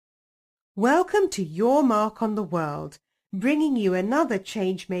Welcome to Your Mark on the World, bringing you another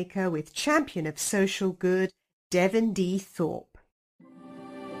changemaker with champion of social good, Devon D. Thorpe.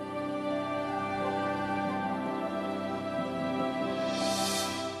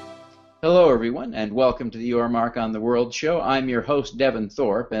 Hello, everyone, and welcome to the Your Mark on the World show. I'm your host, Devon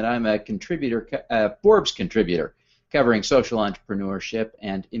Thorpe, and I'm a Forbes contributor covering social entrepreneurship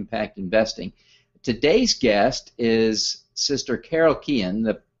and impact investing. Today's guest is Sister Carol Keehan,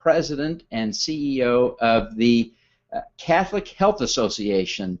 the president and CEO of the Catholic Health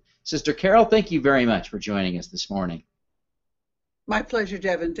Association. Sister Carol, thank you very much for joining us this morning. My pleasure,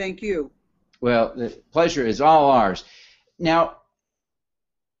 Devon. Thank you. Well, the pleasure is all ours. Now,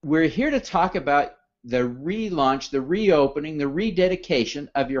 we're here to talk about the relaunch, the reopening, the rededication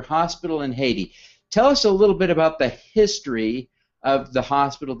of your hospital in Haiti. Tell us a little bit about the history of the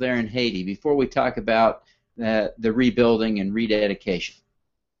hospital there in Haiti before we talk about the rebuilding and rededication.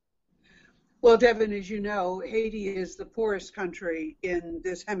 Well, Devon, as you know, Haiti is the poorest country in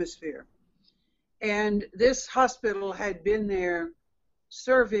this hemisphere. And this hospital had been there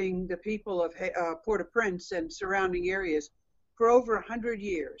serving the people of Port-au-Prince and surrounding areas for over 100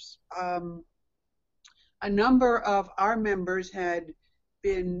 years. A number of our members had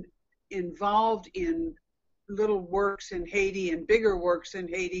been involved in little works in Haiti and bigger works in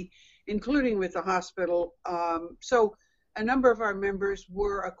Haiti, including with the hospital. So a number of our members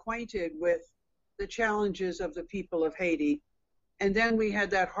were acquainted with the challenges of the people of Haiti. And then we had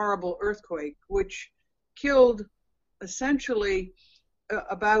that horrible earthquake, which killed essentially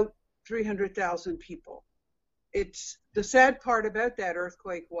about 300,000 people. The sad part about that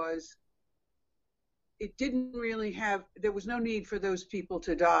earthquake was it didn't really there was no need for those people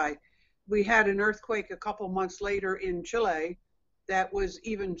to die. We had an earthquake a couple months later in Chile that was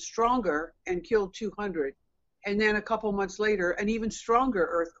even stronger and killed 200. And then a couple months later, an even stronger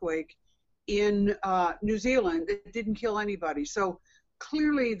earthquake in New Zealand that didn't kill anybody. So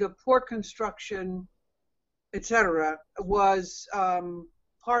clearly the poor construction, etc., was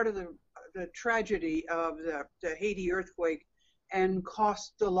part of the tragedy of the Haiti earthquake and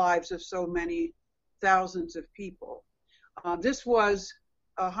cost the lives of so many thousands of people. This was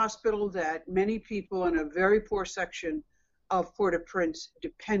a hospital that many people in a very poor section of Port-au-Prince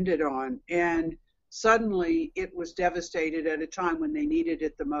depended on, and suddenly it was devastated at a time when they needed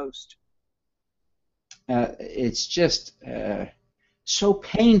it the most. It's just so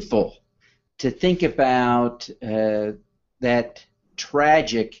painful to think about that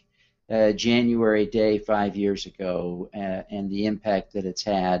tragic January day 5 years ago and the impact that it's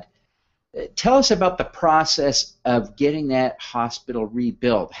had. Tell us about the process of getting that hospital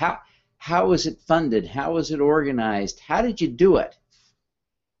rebuilt. How was it funded? How was it organized? How did you do it?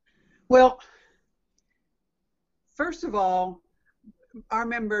 Well, first of all, our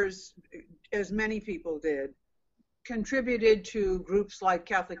members, as many people did, contributed to groups like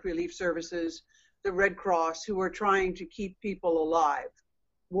Catholic Relief Services, the Red Cross, who were trying to keep people alive.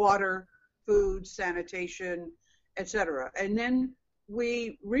 Water, food, sanitation, etc. And then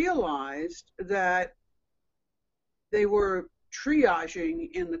we realized that they were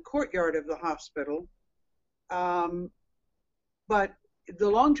triaging in the courtyard of the hospital, but the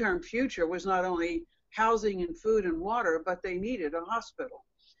long-term future was not only housing and food and water, but they needed a hospital.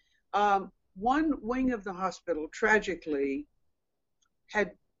 One wing of the hospital, tragically,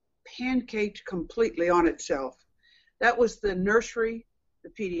 had pancaked completely on itself. That was the nursery, the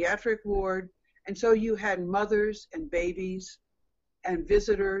pediatric ward, and so you had mothers and babies and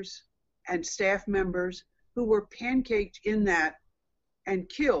visitors and staff members who were pancaked in that and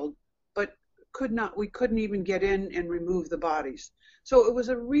killed, but we couldn't even get in and remove the bodies. So it was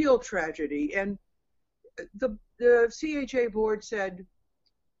a real tragedy, and the CHA board said,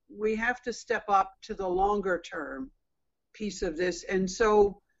 we have to step up to the longer term piece of this. And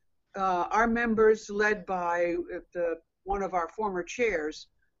so our members, led by one of our former chairs,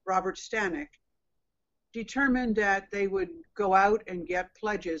 Robert Stanek, determined that they would go out and get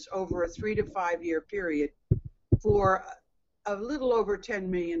pledges over a 3 to 5 year period for a little over $10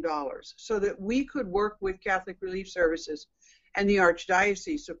 million so that we could work with Catholic Relief Services and the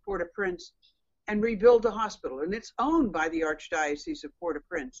Archdiocese of Port-au-Prince and rebuild the hospital. And it's owned by the Archdiocese of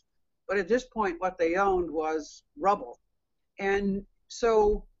Port-au-Prince. But at this point, what they owned was rubble. And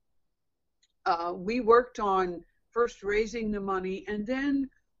so we worked on first raising the money and then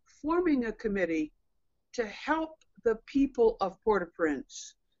forming a committee to help the people of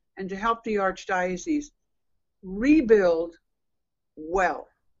Port-au-Prince and to help the Archdiocese rebuild well,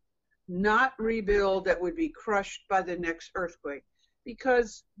 not rebuild that would be crushed by the next earthquake,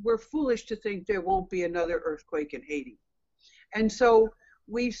 because we're foolish to think there won't be another earthquake in Haiti. And so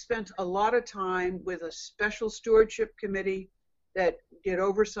we spent a lot of time with a special stewardship committee that did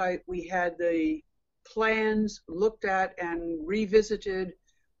oversight. We had the plans looked at and revisited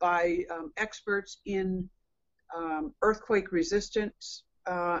by experts in earthquake resistance.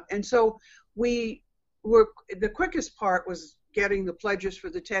 And so the quickest part was getting the pledges for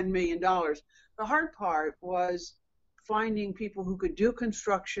the $10 million. The hard part was finding people who could do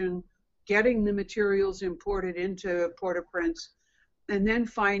construction, getting the materials imported into Port-au-Prince, and then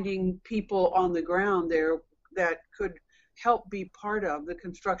finding people on the ground there that could help be part of the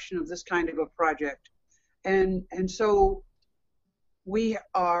construction of this kind of a project. And so we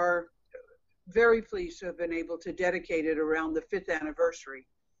are very pleased to have been able to dedicate it around the 5th anniversary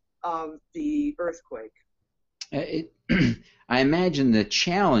of the earthquake. I imagine the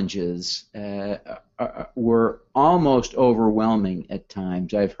challenges were almost overwhelming at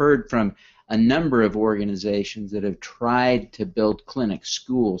times. I've heard from a number of organizations that have tried to build clinics,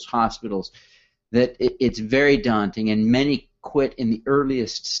 schools, hospitals, that it's very daunting, and many quit in the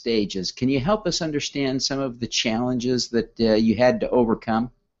earliest stages. Can you help us understand some of the challenges that you had to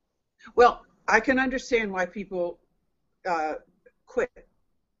overcome? Well, I can understand why people quit,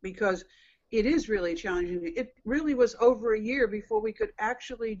 because it is really challenging. It really was over a year before we could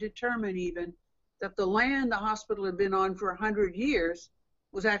actually determine even that the land the hospital had been on for 100 years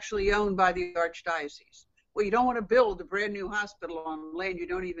was actually owned by the Archdiocese. Well, you don't want to build a brand new hospital on land you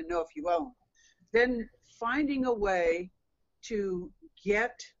don't even know if you own. Then finding a way to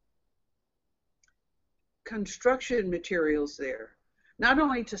get construction materials there, not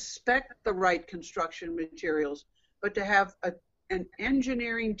only to spec the right construction materials, but to have an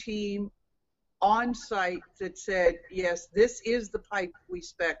engineering team on site that said, yes, this is the pipe we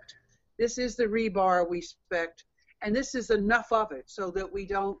spec'd, this is the rebar we spec'd, and this is enough of it so that we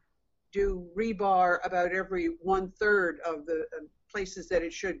don't do rebar about every 1/3 of the places that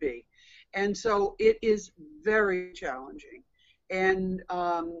it should be. And so it is very challenging. And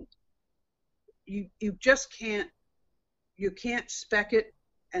you just can't spec it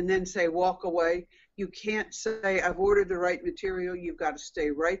and then say walk away. You can't say I've ordered the right material. You've got to stay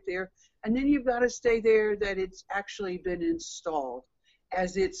right there. And then you've got to stay there that it's actually been installed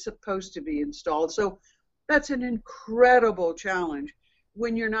as it's supposed to be installed. So that's an incredible challenge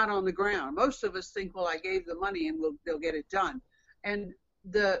when you're not on the ground. Most of us think, well, I gave the money and they'll get it done. And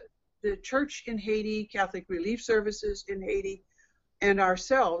the church in Haiti, Catholic Relief Services in Haiti, and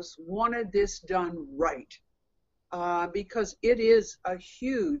ourselves wanted this done right, because it is a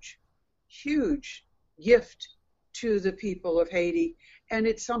huge, huge gift to the people of Haiti, and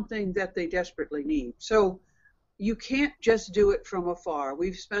it's something that they desperately need. So you can't just do it from afar.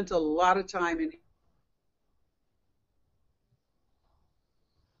 We've spent a lot of time in.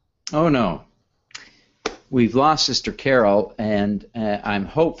 Oh no. We've lost Sister Carol, and I'm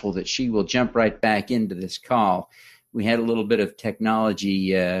hopeful that she will jump right back into this call. We had a little bit of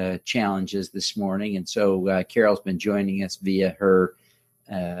technology challenges this morning, and so Carol's been joining us via her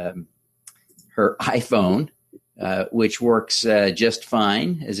iPhone, which works just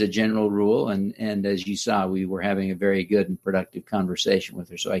fine as a general rule. And as you saw, we were having a very good and productive conversation with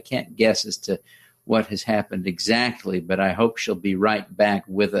her. So I can't guess as to what has happened exactly, but I hope she'll be right back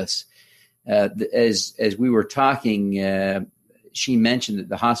with us. As we were talking, she mentioned that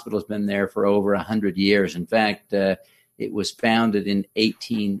the hospital has been there for over 100 years. In fact, it was founded in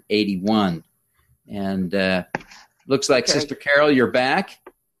 1881. And looks like, okay. Sister Carol, you're back.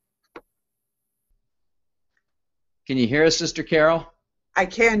 Can you hear us, Sister Carol? I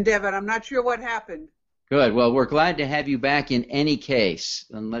can, Devin. I'm not sure what happened. Good. Well, we're glad to have you back in any case.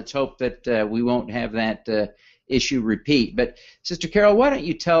 And let's hope that we won't have that issue repeat. But Sister Carol, why don't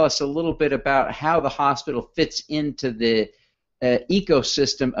you tell us a little bit about how the hospital fits into the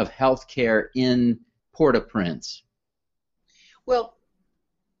ecosystem of healthcare in Port-au-Prince? Well,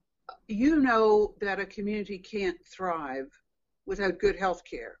 you know that a community can't thrive without good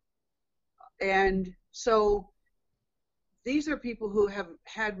healthcare. And so these are people who have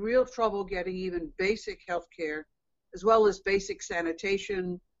had real trouble getting even basic healthcare, as well as basic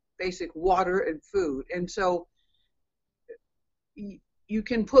sanitation, basic water and food. And so you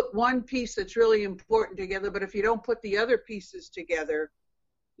can put one piece that's really important together, but if you don't put the other pieces together,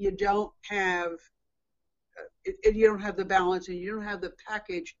 you don't have the balance, and you don't have the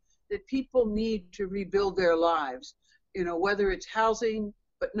package that people need to rebuild their lives. You know, whether it's housing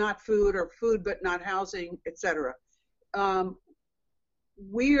but not food, or food but not housing, etc.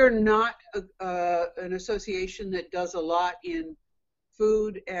 We are not an association that does a lot in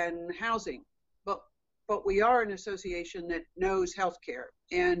food and housing, but we are an association that knows healthcare.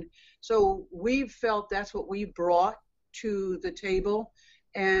 And so we've felt that's what we brought to the table.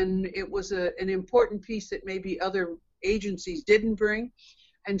 and it was an important piece that maybe other agencies didn't bring.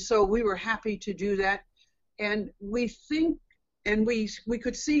 And so we were happy to do that. And we think, and we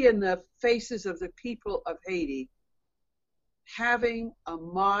could see in the faces of the people of Haiti, having a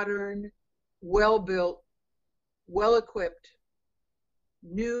modern, well-built, well-equipped,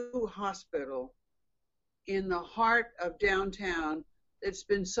 new hospital in the heart of downtown that's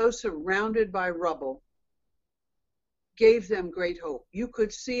been so surrounded by rubble gave them great hope. You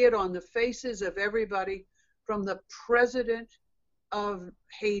could see it on the faces of everybody, from the president of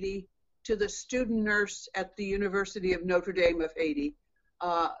Haiti to the student nurse at the University of Notre Dame of Haiti.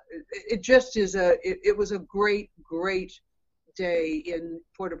 It just is it was a great, great day in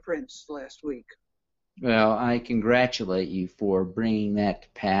Port-au-Prince last week. Well, I congratulate you for bringing that to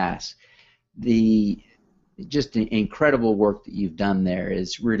pass. Just the incredible work that you've done there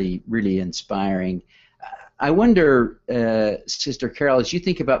is really, really inspiring. I wonder, Sister Carol, as you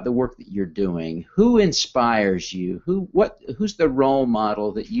think about the work that you're doing, who inspires you? Who's the role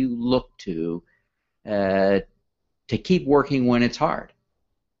model that you look to keep working when it's hard?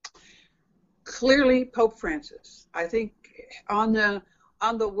 Clearly, Pope Francis. I think on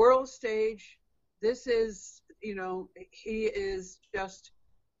the world stage, this is, he is just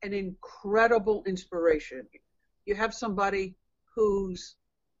an incredible inspiration. You have somebody whose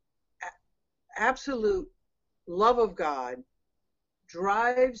absolute love of God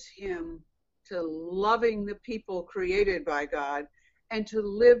drives him to loving the people created by God and to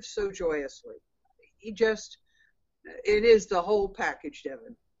live so joyously. It is the whole package,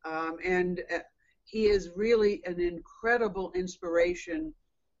 Devin. And he is really an incredible inspiration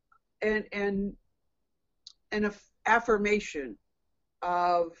and an affirmation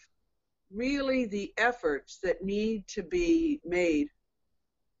of really the efforts that need to be made,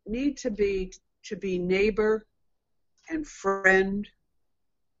 to be neighbor and friend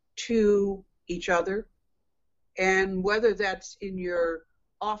to each other. And whether that's in your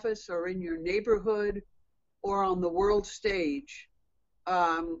office or in your neighborhood or on the world stage,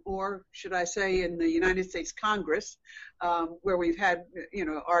 or should I say in the United States Congress, where we've had,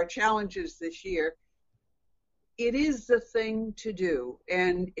 our challenges this year, it is the thing to do.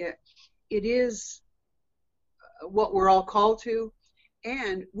 And it is what we're all called to.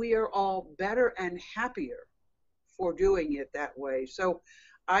 And we are all better and happier for doing it that way. So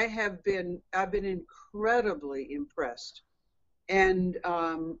I've been incredibly impressed. And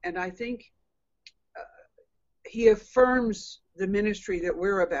I think he affirms the ministry that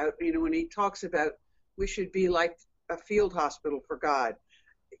we're about, when he talks about we should be like a field hospital for God.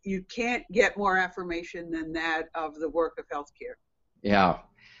 You can't get more affirmation than that of the work of healthcare. Yeah.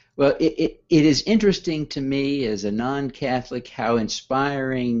 Well, it is interesting to me as a non-Catholic how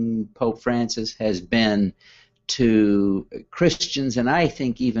inspiring Pope Francis has been to Christians, and I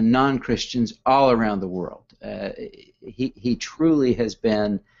think even non-Christians all around the world. He truly has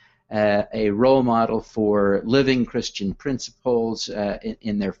been a role model for living Christian principles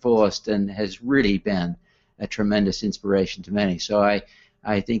in their fullest, and has really been a tremendous inspiration to many. So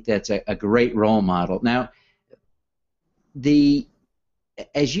I think that's a great role model. Now,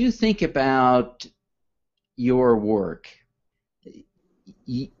 as you think about your work,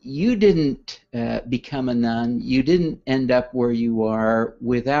 you didn't become a nun. You didn't end up where you are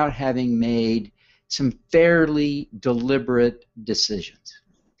without having made some fairly deliberate decisions.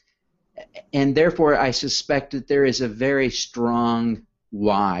 And therefore, I suspect that there is a very strong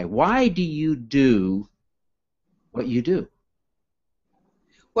why. Why do you do what you do?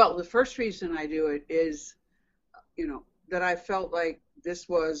 Well, the first reason I do it is, that I felt like this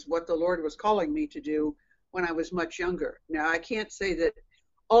was what the Lord was calling me to do when I was much younger. Now, I can't say that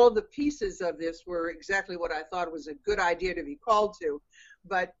all the pieces of this were exactly what I thought was a good idea to be called to,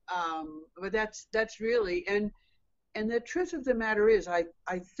 but that's really, and the truth of the matter is, I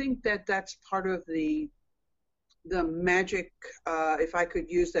think that that's part of the magic, if I could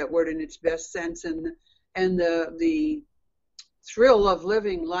use that word in its best sense, and the thrill of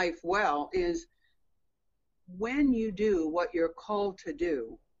living life well is when you do what you're called to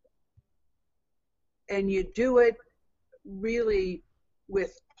do, and you do it really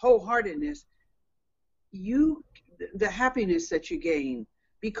with wholeheartedness, the happiness that you gain,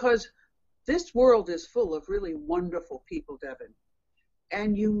 because this world is full of really wonderful people, Devin,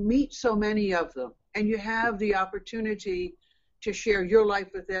 and you meet so many of them, and you have the opportunity to share your life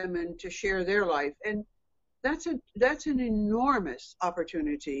with them and to share their life, and that's an enormous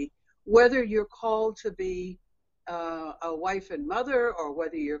opportunity, whether you're called to be a wife and mother, or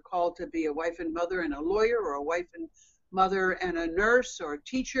whether you're called to be a wife and mother and a lawyer, or a wife and mother and a nurse or a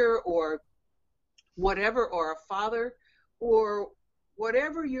teacher or whatever, or a father, or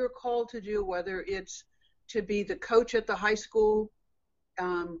whatever you're called to do, whether it's to be the coach at the high school,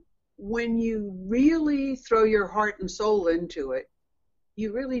 when you really throw your heart and soul into it,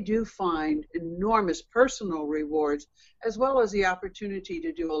 you really do find enormous personal rewards as well as the opportunity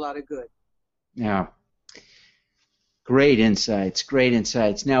to do a lot of good. Yeah. Great insights, great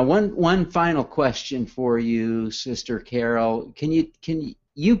insights. Now, one final question for you, Sister Carol.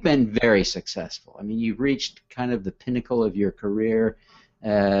 You've been very successful. I mean, you've reached kind of the pinnacle of your career.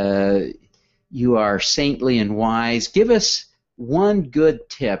 You are saintly and wise. Give us one good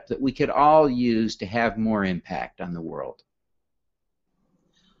tip that we could all use to have more impact on the world.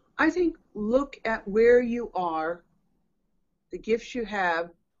 I think look at where you are, the gifts you have,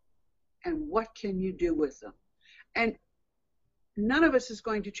 and what can you do with them. And none of us is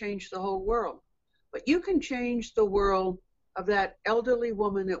going to change the whole world, but you can change the world of that elderly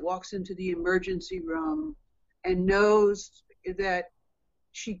woman that walks into the emergency room and knows that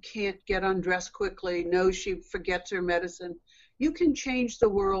she can't get undressed quickly, knows she forgets her medicine. You can change the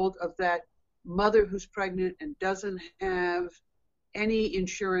world of that mother who's pregnant and doesn't have any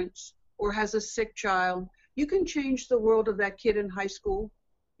insurance or has a sick child. You can change the world of that kid in high school.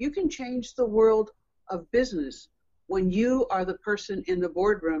 You can change the world of business when you are the person in the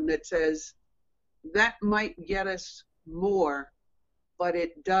boardroom that says, that might get us more, but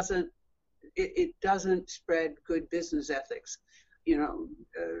it doesn't spread good business ethics. You know,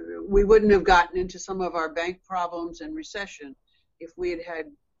 we wouldn't have gotten into some of our bank problems and recession if we had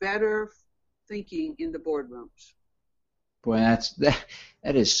had better thinking in the boardrooms. Boy, that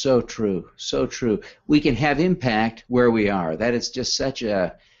is so true, so true. We can have impact where we are. That is just such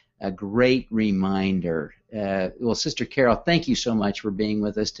a great reminder. Well, Sister Carol, thank you so much for being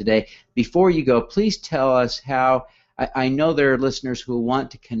with us today. Before you go, please tell us how. I know there are listeners who want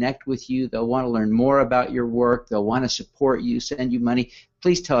to connect with you. They'll want to learn more about your work. They'll want to support you, send you money.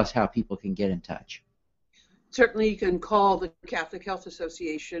 Please tell us how people can get in touch. Certainly, you can call the Catholic Health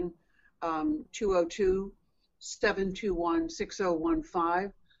Association,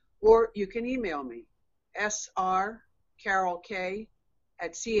 202-721-6015, or you can email me,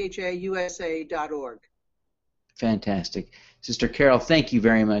 srcarolk@chausa.org. Fantastic. Sister Carol, thank you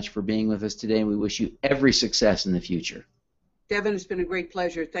very much for being with us today, and we wish you every success in the future. Devin, it's been a great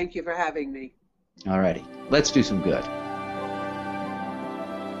pleasure. Thank you for having me. All righty. Let's do some good.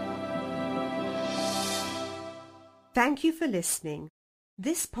 Thank you for listening.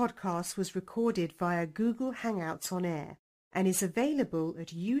 This podcast was recorded via Google Hangouts on Air and is available at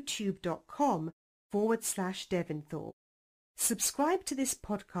youtube.com/Devinthorpe. Subscribe to this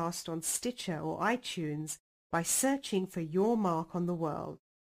podcast on Stitcher or iTunes by searching for Your Mark on the World.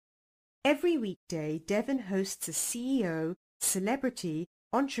 Every weekday, Devin hosts a CEO, celebrity,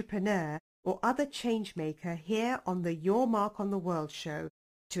 entrepreneur, or other changemaker here on the Your Mark on the World show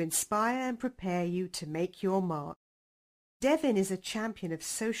to inspire and prepare you to make your mark. Devin is a champion of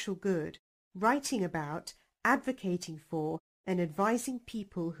social good, writing about, advocating for, and advising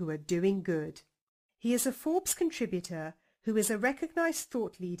people who are doing good. He is a Forbes contributor who is a recognized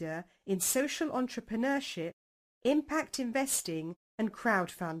thought leader in social entrepreneurship, impact investing, and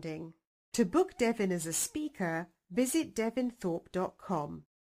crowdfunding. To book Devin as a speaker, visit devinthorpe.com.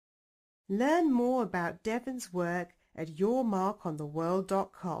 Learn more about Devin's work at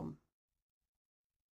yourmarkontheworld.com.